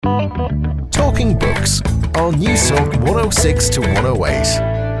Talking Books on News Talk 106 to 108.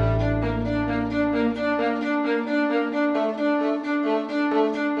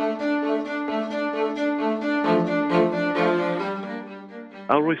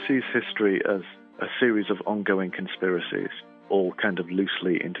 Ellroy sees history as a series of ongoing conspiracies, all kind of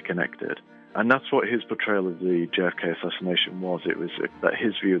loosely interconnected. And that's what his portrayal of the JFK assassination was. It was that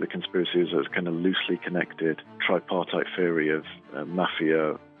his view of the conspiracy is as kind of loosely connected tripartite theory of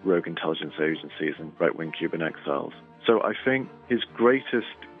mafia, rogue intelligence agencies, and right-wing Cuban exiles. So I think his greatest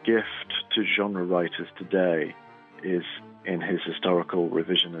gift to genre writers today is in his historical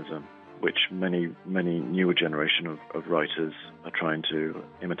revisionism, which many newer generation of writers are trying to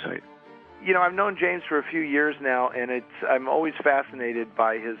imitate. You know, I've known James for a few years now, and I'm always fascinated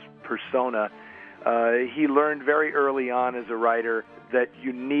by his persona. He learned very early on as a writer that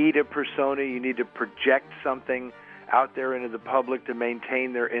you need a persona, you need to project something out there into the public to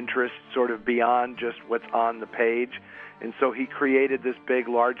maintain their interest sort of beyond just what's on the page. And so he created this big,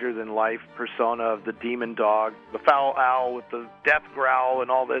 larger-than-life persona of the demon dog, the foul owl with the death growl and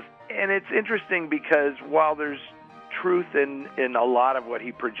all this. And it's interesting because while there's truth in a lot of what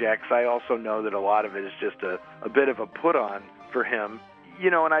he projects, I also know that a lot of it is just a bit of a put-on for him. You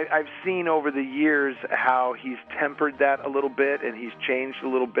know, and I've seen over the years how he's tempered that a little bit, and he's changed a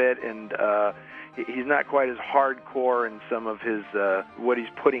little bit, and he's not quite as hardcore in some of his what he's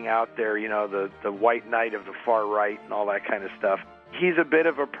putting out there, you know, the white knight of the far right and all that kind of stuff. He's a bit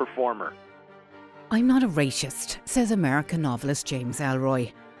of a performer. I'm not a racist, says American novelist James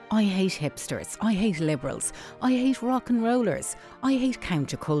Ellroy. I hate hipsters, I hate liberals, I hate rock and rollers, I hate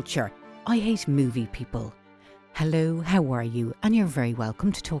counterculture, I hate movie people. Hello, how are you? And you're very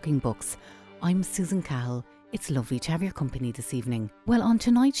welcome to Talking Books. I'm Susan Cahill. It's lovely to have your company this evening. Well, on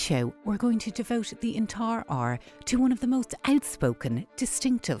tonight's show, we're going to devote the entire hour to one of the most outspoken,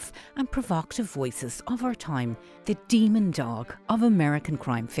 distinctive and provocative voices of our time, the demon dog of American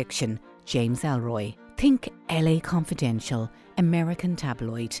crime fiction, James Ellroy. Think LA Confidential, American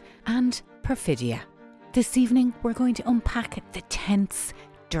Tabloid and Perfidia. This evening we're going to unpack the tense,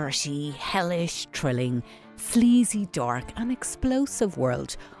 dirty, hellish, thrilling, sleazy, dark and explosive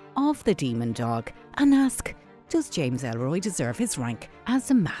world of the demon dog and ask, does James Ellroy deserve his rank as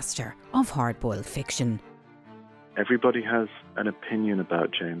the master of hard-boiled fiction? Everybody has an opinion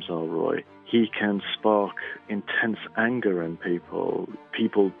about James Ellroy. He can spark intense anger in people.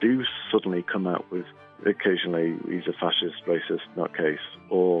 People do suddenly come out with, occasionally, he's a fascist, racist nutcase,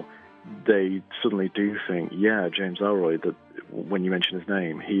 or they suddenly do think, yeah, James Ellroy, that when you mention his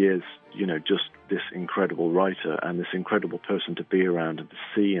name, he is, you know, just this incredible writer and this incredible person to be around and to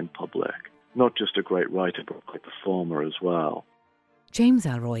see in public. Not just a great writer, but a great performer as well. James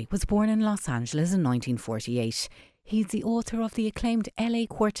Ellroy was born in Los Angeles in 1948. He's the author of the acclaimed LA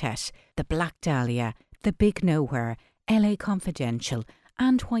Quartet, The Black Dahlia, The Big Nowhere, LA Confidential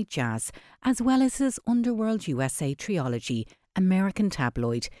and White Jazz, as well as his Underworld USA trilogy, American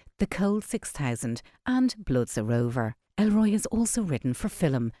Tabloid, The Cold 6000 and Blood's a Rover. Ellroy has also written for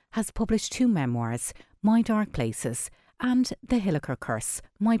film, has published 2 memoirs, My Dark Places and The Hilliker Curse,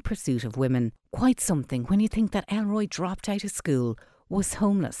 My Pursuit of Women. Quite something when you think that Ellroy dropped out of school, was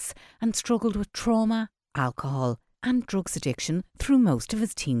homeless and struggled with trauma, alcohol and drugs addiction through most of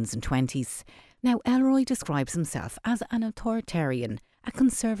his teens and 20s. Now, Ellroy describes himself as an authoritarian, a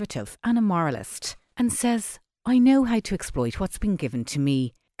conservative and a moralist, and says, I know how to exploit what's been given to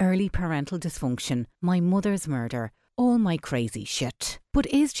me, early parental dysfunction, my mother's murder, all my crazy shit. But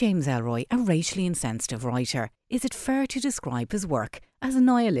is James Ellroy a racially insensitive writer? Is it fair to describe his work as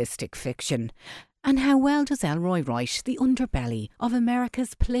nihilistic fiction? And how well does Ellroy write the underbelly of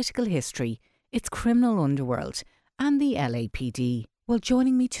America's political history, its criminal underworld, and the LAPD? Well,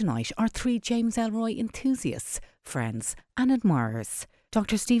 joining me tonight are 3 James Ellroy enthusiasts, friends and admirers.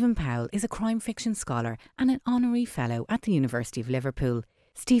 Dr. Stephen Powell is a crime fiction scholar and an honorary fellow at the University of Liverpool.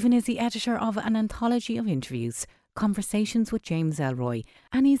 Stephen is the editor of an anthology of interviews, Conversations with James Ellroy,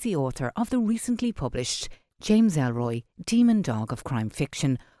 and he's the author of the recently published James Ellroy, Demon Dog of Crime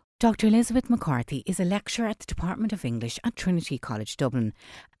Fiction. Dr. Elizabeth McCarthy is a lecturer at the Department of English at Trinity College Dublin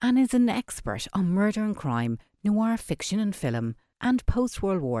and is an expert on murder and crime, noir fiction and film, and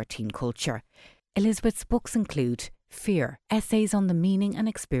post-World War teen culture. Elizabeth's books include Fear, Essays on the Meaning and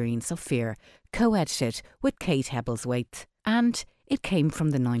Experience of Fear, co-edited with Kate Hebbleswaite, and It Came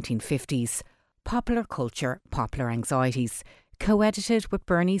from the 1950s, Popular Culture, Popular Anxieties, co-edited with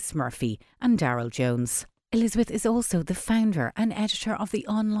Bernice Murphy and Darryl Jones. Elizabeth is also the founder and editor of the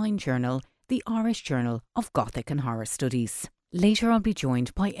online journal, the Irish Journal of Gothic and Horror Studies. Later I'll be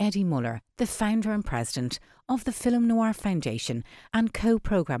joined by Eddie Muller, the founder and president of the Film Noir Foundation and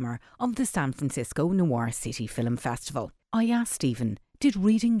co-programmer of the San Francisco Noir City Film Festival. I asked Stephen, did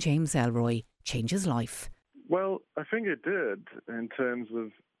reading James Ellroy change his life? Well, I think it did, in terms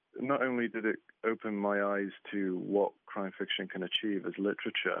of not only did it open my eyes to what crime fiction can achieve as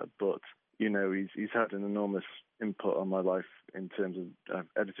literature, but, you know, he's had an enormous input on my life in terms of, I've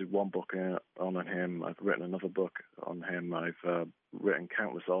edited one book on him, I've written another book on him, I've written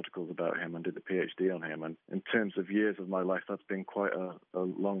countless articles about him and did a PhD on him. And in terms of years of my life, that's been quite a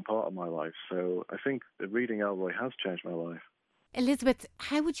long part of my life. So I think reading Ellroy has changed my life. Elizabeth,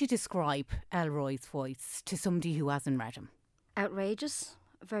 how would you describe Ellroy's voice to somebody who hasn't read him? Outrageous,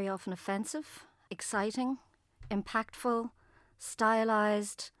 very often offensive, exciting, impactful,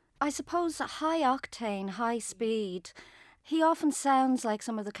 stylised. I suppose high octane, high speed. He often sounds like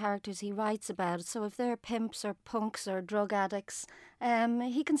some of the characters he writes about. So if they're pimps or punks or drug addicts,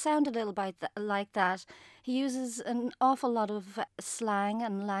 he can sound a little bit like that. He uses an awful lot of slang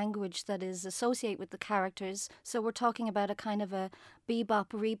and language that is associated with the characters. So we're talking about a kind of a bebop,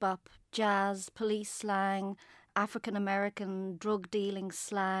 rebop, jazz, police slang, African-American drug dealing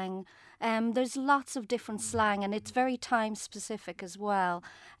slang. There's lots of different slang, and it's very time specific as well.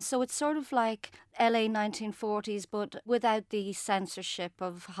 So it's sort of like LA 1940s, but without the censorship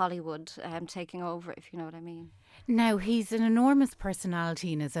of Hollywood taking over, if you know what I mean. Now, he's an enormous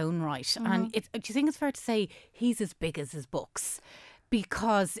personality in his own right. And do you think it's fair to say he's as big as his books?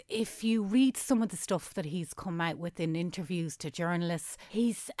 Because if you read some of the stuff that he's come out with in interviews to journalists,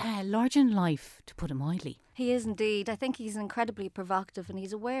 he's large in life, to put it mildly. He is indeed. I think he's incredibly provocative, and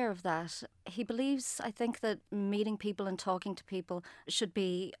he's aware of that. He believes, I think, that meeting people and talking to people should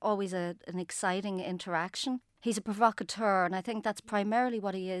be always an exciting interaction. He's a provocateur, and I think that's primarily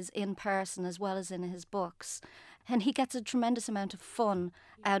what he is in person as well as in his books. And he gets a tremendous amount of fun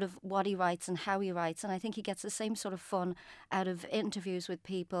out of what he writes and how he writes. And I think he gets the same sort of fun out of interviews with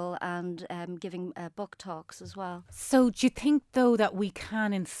people and giving book talks as well. So do you think, though, that we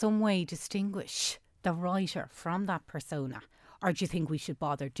can in some way distinguish the writer from that persona? Or do you think we should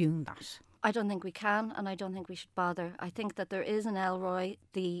bother doing that? I don't think we can, and I don't think we should bother. I think that there is an Ellroy,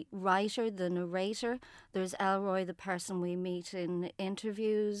 the writer, the narrator. There's Ellroy, the person we meet in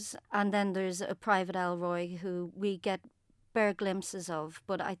interviews. And then there's a private Ellroy who we get bare glimpses of.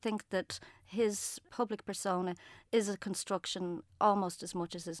 But I think that his public persona is a construction almost as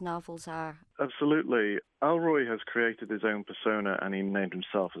much as his novels are. Absolutely. Ellroy has created his own persona, and he named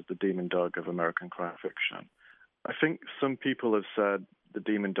himself as the demon dog of American crime fiction. I think some people have said the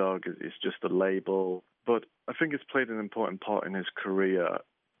demon dog is just a label, but I think it's played an important part in his career.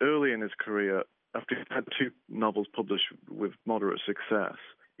 Early in his career, after he had 2 novels published with moderate success,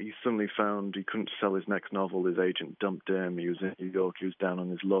 he suddenly found he couldn't sell his next novel. His agent dumped him. He was in New York. He was down on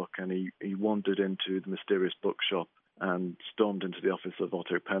his luck, and he wandered into the mysterious bookshop and stormed into the office of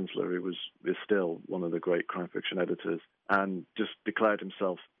Otto Penzler, who is still one of the great crime fiction editors, and just declared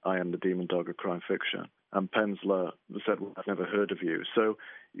himself, "I am the demon dog of crime fiction." And Penzler said, "Well, I've never heard of you." So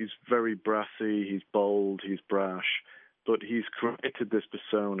he's very brassy, he's bold, he's brash, but he's created this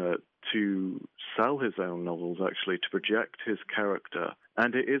persona to sell his own novels, actually, to project his character.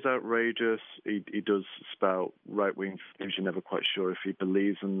 And it is outrageous. He does spout right-wing views. You're never quite sure if he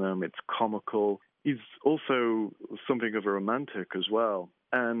believes in them. It's comical. He's also something of a romantic as well.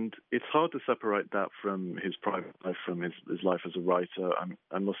 And it's hard to separate that from his private life, from his life as a writer.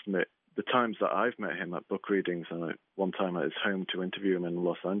 I must admit, the times that I've met him at book readings, and one time at his home to interview him in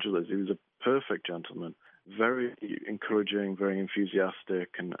Los Angeles, he was a perfect gentleman, very encouraging, very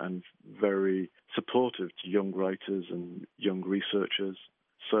enthusiastic, and very supportive to young writers and young researchers.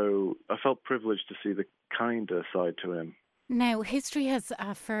 So I felt privileged to see the kinder side to him. Now, history has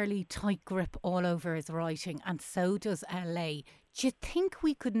a fairly tight grip all over his writing, and so does LA. Do you think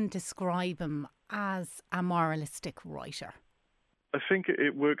we couldn't describe him as a moralistic writer? I think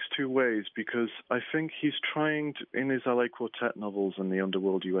it works 2 ways, because I think he's trying to, in his LA Quartet novels and the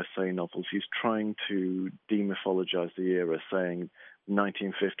Underworld USA novels, he's trying to demythologize the era, saying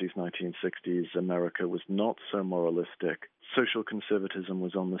 1950s, 1960s America was not so moralistic. Social conservatism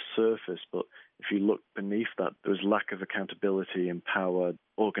was on the surface, but if you look beneath that, there was lack of accountability and power.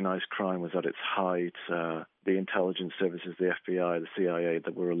 Organized crime was at its height. The intelligence services, the FBI, the CIA,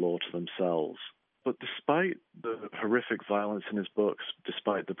 that were a law to themselves. But despite the horrific violence in his books,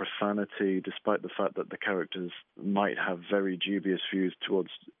 despite the profanity, despite the fact that the characters might have very dubious views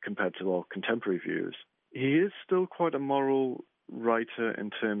compared to our contemporary views, he is still quite a moral writer in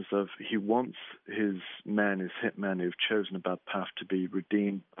terms of he wants his men, his hitmen who've chosen a bad path, to be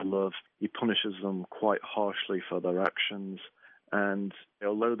redeemed by love. He punishes them quite harshly for their actions. And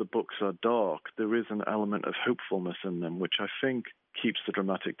although the books are dark, there is an element of hopefulness in them, which I think keeps the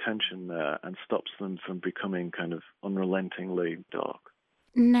dramatic tension there and stops them from becoming kind of unrelentingly dark.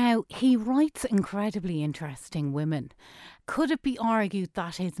 Now, he writes incredibly interesting women. Could it be argued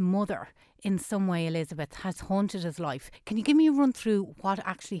that his mother, in some way, Elizabeth, has haunted his life? Can you give me a run through what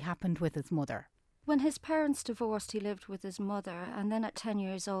actually happened with his mother? When his parents divorced, he lived with his mother, and then at 10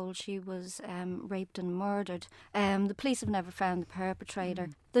 years old, she was raped and murdered. The police have never found the perpetrator.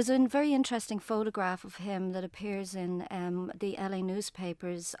 There's a very interesting photograph of him that appears in the LA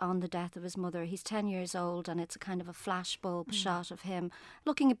newspapers on the death of his mother. He's 10 years old, and it's a kind of a flashbulb shot of him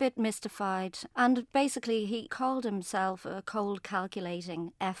looking a bit mystified. And basically, he called himself a cold,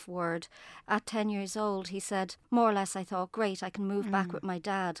 calculating F word. At 10 years old, he said, more or less, I thought, great, I can move back with my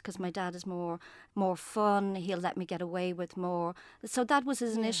dad because my dad is more fun. He'll let me get away with more. So that was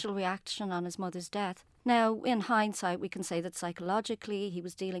his initial reaction on his mother's death. Now, in hindsight, we can say that psychologically he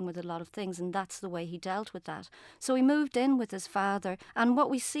was dealing with a lot of things, and that's the way he dealt with that. So he moved in with his father, and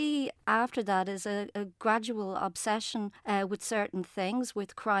what we see after that is a gradual obsession with certain things,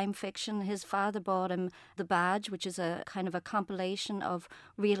 with crime fiction. His father bought him The Badge, which is a kind of a compilation of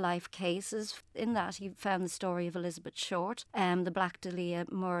real-life cases. In that, he found the story of Elizabeth Short, the Black Dahlia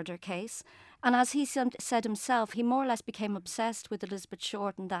murder case. And as he said himself, he more or less became obsessed with Elizabeth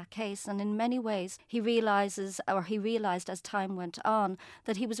Short in that case. And in many ways, he realised as time went on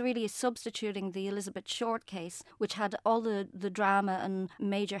that he was really substituting the Elizabeth Short case, which had all the drama and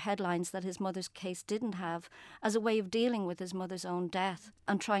major headlines that his mother's case didn't have, as a way of dealing with his mother's own death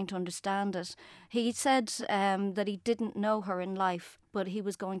and trying to understand it. He said that he didn't know her in life, but he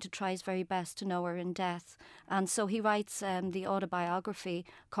was going to try his very best to know her in death. And so he writes the autobiography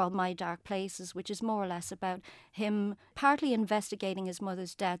called My Dark Places, which is more or less about him partly investigating his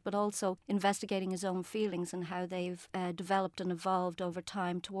mother's death, but also investigating his own feelings and how they've developed and evolved over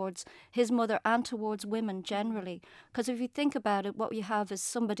time towards his mother and towards women generally. Because if you think about it, what you have is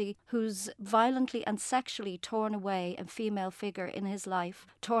somebody who's violently and sexually torn away, a female figure in his life,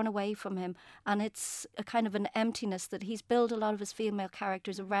 torn away from him. And it's a kind of an emptiness that he's built a lot of his female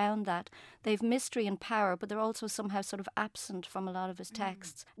characters around that. They've mystery and power, but they're also somehow sort of absent from a lot of his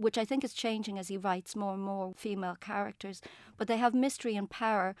texts, which I think is changing as he writes more and more female characters. But they have mystery and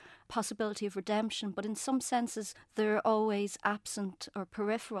power, possibility of redemption, but in some senses they're always absent or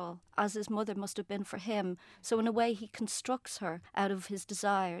peripheral, as his mother must have been for him. So in a way he constructs her out of his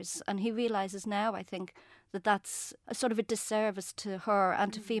desires, and he realises now, I think, that that's a sort of a disservice to her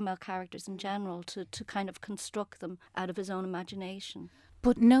and to female characters in general, to kind of construct them out of his own imagination.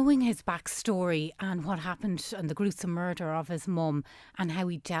 But knowing his backstory and what happened and the gruesome murder of his mum and how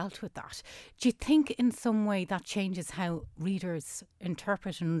he dealt with that, do you think in some way that changes how readers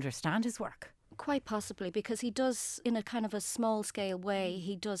interpret and understand his work? Quite possibly, because he does, in a kind of a small-scale way,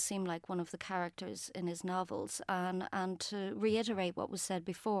 he does seem like one of the characters in his novels. And to reiterate what was said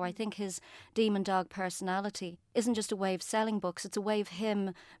before, I think his demon dog personality isn't just a way of selling books, it's a way of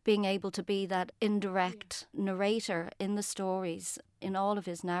him being able to be that indirect narrator in the stories, in all of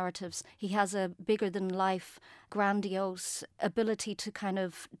his narratives. He has a bigger-than-life, grandiose ability to kind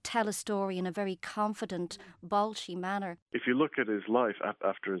of tell a story in a very confident, bolshy manner. If you look at his life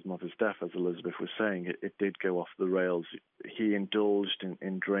after his mother's death, as Elizabeth was saying, it did go off the rails. He indulged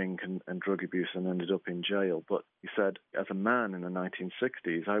in drink and drug abuse and ended up in jail. But he said, as a man in the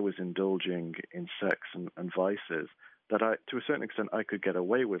 1960s, I was indulging in sex and vices that to a certain extent, I could get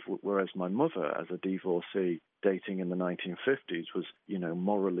away with, whereas my mother, as a divorcee dating in the 1950s, was,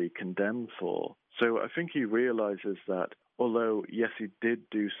 morally condemned for. So I think he realizes that although, yes, he did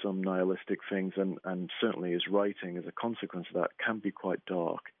do some nihilistic things, and certainly his writing as a consequence of that can be quite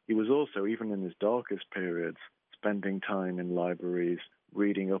dark, he was also, even in his darkest periods, spending time in libraries,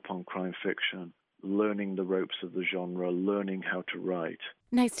 reading up on crime fiction, learning the ropes of the genre, learning how to write.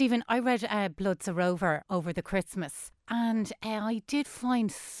 Now, Stephen, I read Bloods a Rover over the Christmas, and I did find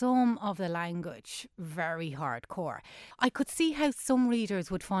some of the language very hardcore. I could see how some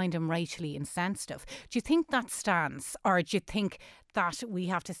readers would find him racially insensitive. Do you think that stands, or do you think that we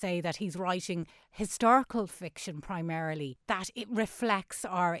have to say that he's writing historical fiction primarily, that it reflects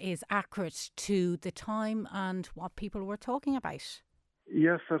or is accurate to the time and what people were talking about?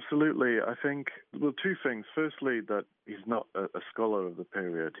 Yes, absolutely. I think, two things. Firstly, that he's not a scholar of the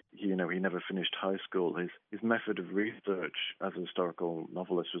period. He never finished high school. His method of research as a historical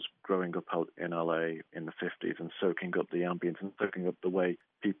novelist was growing up out in LA in the 50s and soaking up the ambience and soaking up the way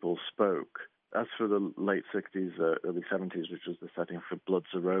people spoke. As for the late 60s, early 70s, which was the setting for Bloods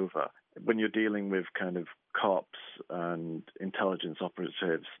a Rover, when you're dealing with kind of cops and intelligence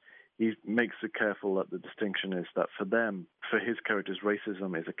operatives, he makes it careful that the distinction is that for them, for his characters,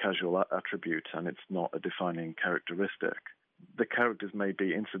 racism is a casual attribute and it's not a defining characteristic. The characters may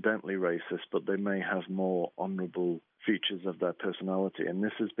be incidentally racist, but they may have more honourable features of their personality. And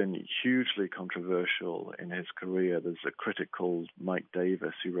this has been hugely controversial in his career. There's a critic called Mike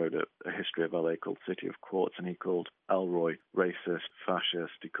Davis who wrote a history of LA called City of Quartz, and he called Elroy racist,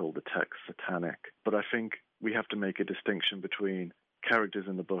 fascist. He called the text satanic. But I think we have to make a distinction between characters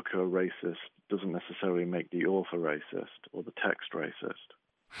in the book who are racist doesn't necessarily make the author racist or the text racist.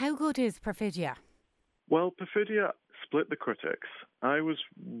 How good is Perfidia? Well, Perfidia split the critics. I was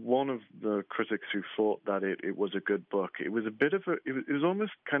one of the critics who thought that it was a good book. It was a bit of it was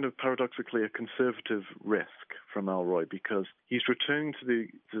almost kind of paradoxically a conservative risk from Elroy, because he's returning to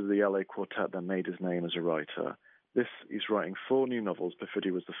the LA Quartet that made his name as a writer. He's writing 4 new novels.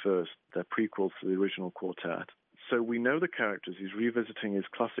 Perfidia was the first. They're prequels to the original quartet. So we know the characters. He's revisiting his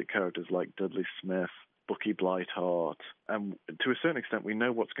classic characters like Dudley Smith, Bucky Blightheart, and to a certain extent we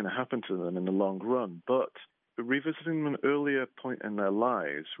know what's going to happen to them in the long run. But revisiting them an earlier point in their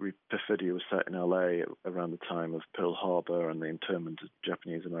lives, Perfidia was set in LA around the time of Pearl Harbor and the internment of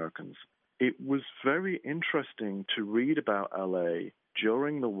Japanese Americans. It was very interesting to read about LA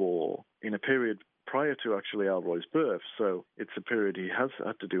during the war in a period prior to actually Elroy's birth. So it's a period he has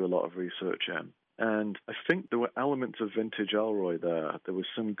had to do a lot of research in. And I think there were elements of vintage Elroy there. There was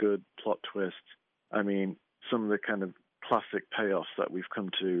some good plot twists. I mean, some of the kind of classic payoffs that we've come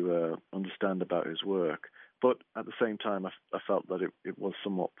to understand about his work. But at the same time, I felt that it was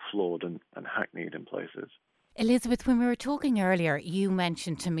somewhat flawed and hackneyed in places. Elizabeth, when we were talking earlier, you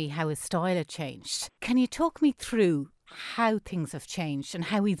mentioned to me how his style had changed. Can you talk me through how things have changed and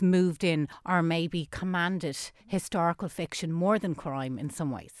how he's moved in or maybe commanded historical fiction more than crime in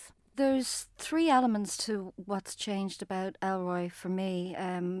some ways? There's 3 elements to what's changed about Elroy for me,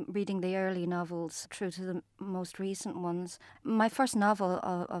 reading the early novels through to the most recent ones. My first novel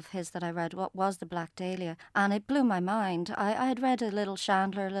of his that I read was The Black Dahlia, and it blew my mind. I had read a little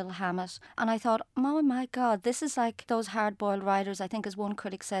Chandler, a little Hammett, and I thought, oh my God, this is like those hard-boiled writers, I think as one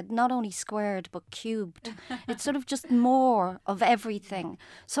critic said, not only squared but cubed. It's sort of just more of everything.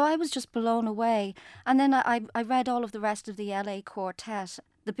 So I was just blown away. And then I read all of the rest of the LA Quartet.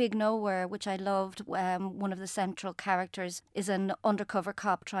 The Big Nowhere, which I loved, one of the central characters is an undercover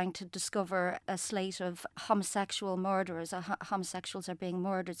cop trying to discover a slate of homosexual murderers. Homosexuals are being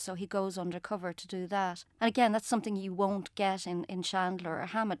murdered, so he goes undercover to do that. And again, that's something you won't get in Chandler or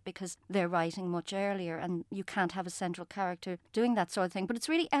Hammett because they're writing much earlier and you can't have a central character doing that sort of thing. But it's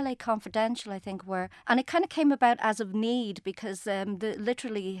really LA Confidential, I think, and it kind of came about as of need because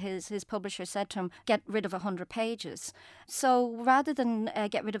literally his publisher said to him, get rid of 100 pages. So rather than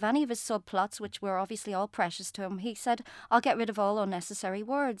get rid of any of his subplots, which were obviously all precious to him, he said, I'll get rid of all unnecessary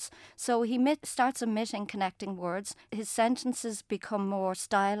words. So he starts omitting connecting words. His sentences become more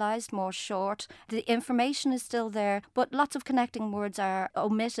stylized, more short. The information is still there, but lots of connecting words are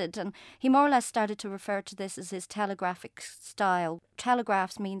omitted. And he more or less started to refer to this as his telegraphic style.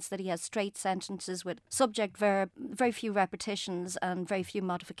 Telegraphs means that he has straight sentences with subject, verb, very few repetitions and very few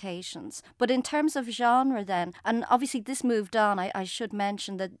modifications. But in terms of genre then, and obviously this moved on, I should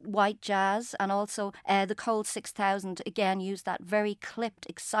mention that white jazz and also the Cold 6000 again used that very clipped,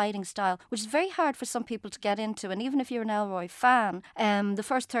 exciting style, which is very hard for some people to get into. And even if you're an Elroy fan, the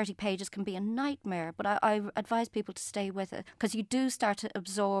first 30 pages can be a nightmare. But I advise people to stay with it because you do start to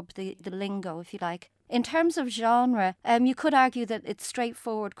absorb the lingo, if you like. In terms of genre, you could argue that it's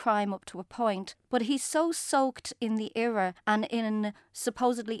straightforward crime up to a point, but he's so soaked in the era and in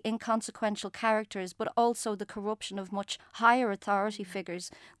supposedly inconsequential characters, but also the corruption of much higher authority figures,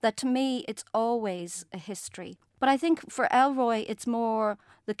 that to me it's always a history. But I think for Elroy, it's more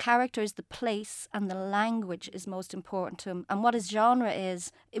the characters, the place and the language is most important to him. And what his genre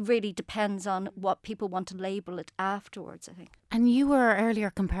is, it really depends on what people want to label it afterwards, I think. And you were earlier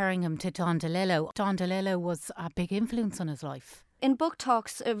comparing him to Don DeLillo. Don DeLillo was a big influence on his life. In book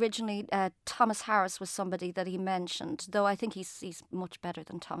talks, originally, Thomas Harris was somebody that he mentioned, though I think he's much better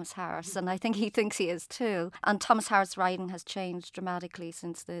than Thomas Harris, and I think he thinks he is too. And Thomas Harris' writing has changed dramatically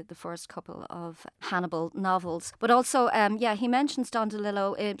since the first couple of Hannibal novels. But also, he mentions Don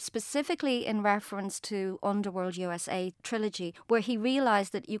DeLillo specifically in reference to Underworld USA trilogy, where he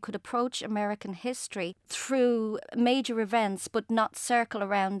realised that you could approach American history through major events, but not circle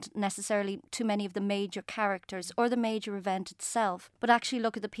around necessarily too many of the major characters or the major event itself. itself, but actually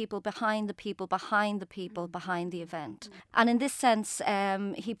look at the people behind the people, behind the people, behind the event. And in this sense,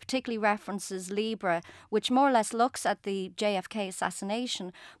 he particularly references Libra, which more or less looks at the JFK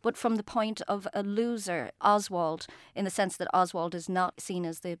assassination, but from the point of a loser, Oswald, in the sense that Oswald is not seen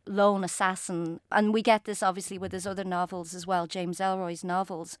as the lone assassin. And we get this obviously with his other novels as well, James Ellroy's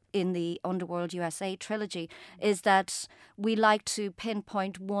novels in the Underworld USA trilogy, is that we like to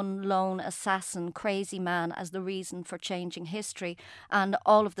pinpoint one lone assassin, crazy man, as the reason for changing history. And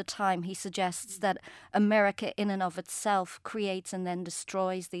all of the time he suggests that America in and of itself creates and then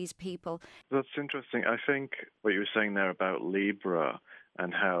destroys these people. That's interesting. I think what you were saying there about Libra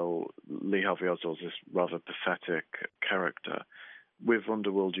and how Lee Harvey Oswald is this rather pathetic character. With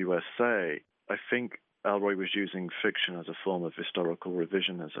Underworld USA, I think Ellroy was using fiction as a form of historical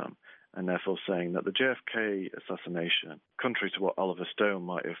revisionism, and therefore saying that the JFK assassination, contrary to what Oliver Stone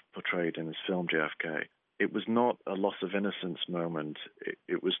might have portrayed in his film JFK, it was not a loss of innocence moment.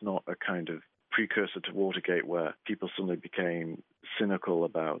 It was not a kind of precursor to Watergate where people suddenly became cynical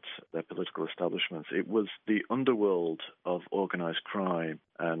about their political establishments. It was the underworld of organized crime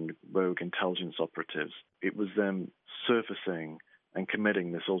and rogue intelligence operatives. It was them surfacing and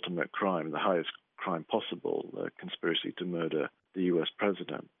committing this ultimate crime, the highest crime possible, the conspiracy to murder the US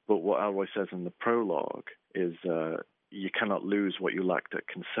president. But what Ellroy says in the prologue is you cannot lose what you lacked at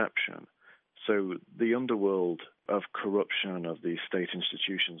conception. So the underworld of corruption of these state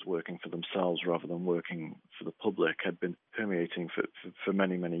institutions working for themselves rather than working for the public had been permeating for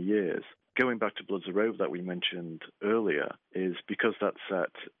many, many years. Going back to Bloods A Robe that we mentioned earlier is because that's set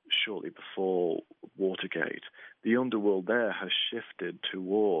shortly before Watergate, the underworld there has shifted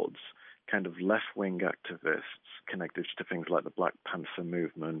towards kind of left-wing activists connected to things like the Black Panther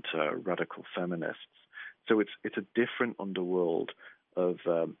movement, radical feminists. So it's a different underworld of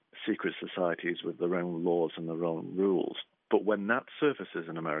secret societies with their own laws and their own rules. But when that surfaces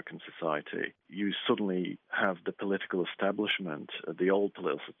in American society, you suddenly have the political establishment, the old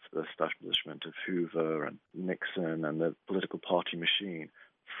political establishment of Hoover and Nixon and the political party machine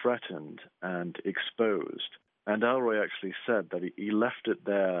threatened and exposed. And Ellroy actually said that he left it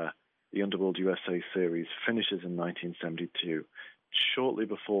there. The Underworld USA series finishes in 1972, shortly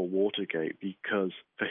before Watergate, because for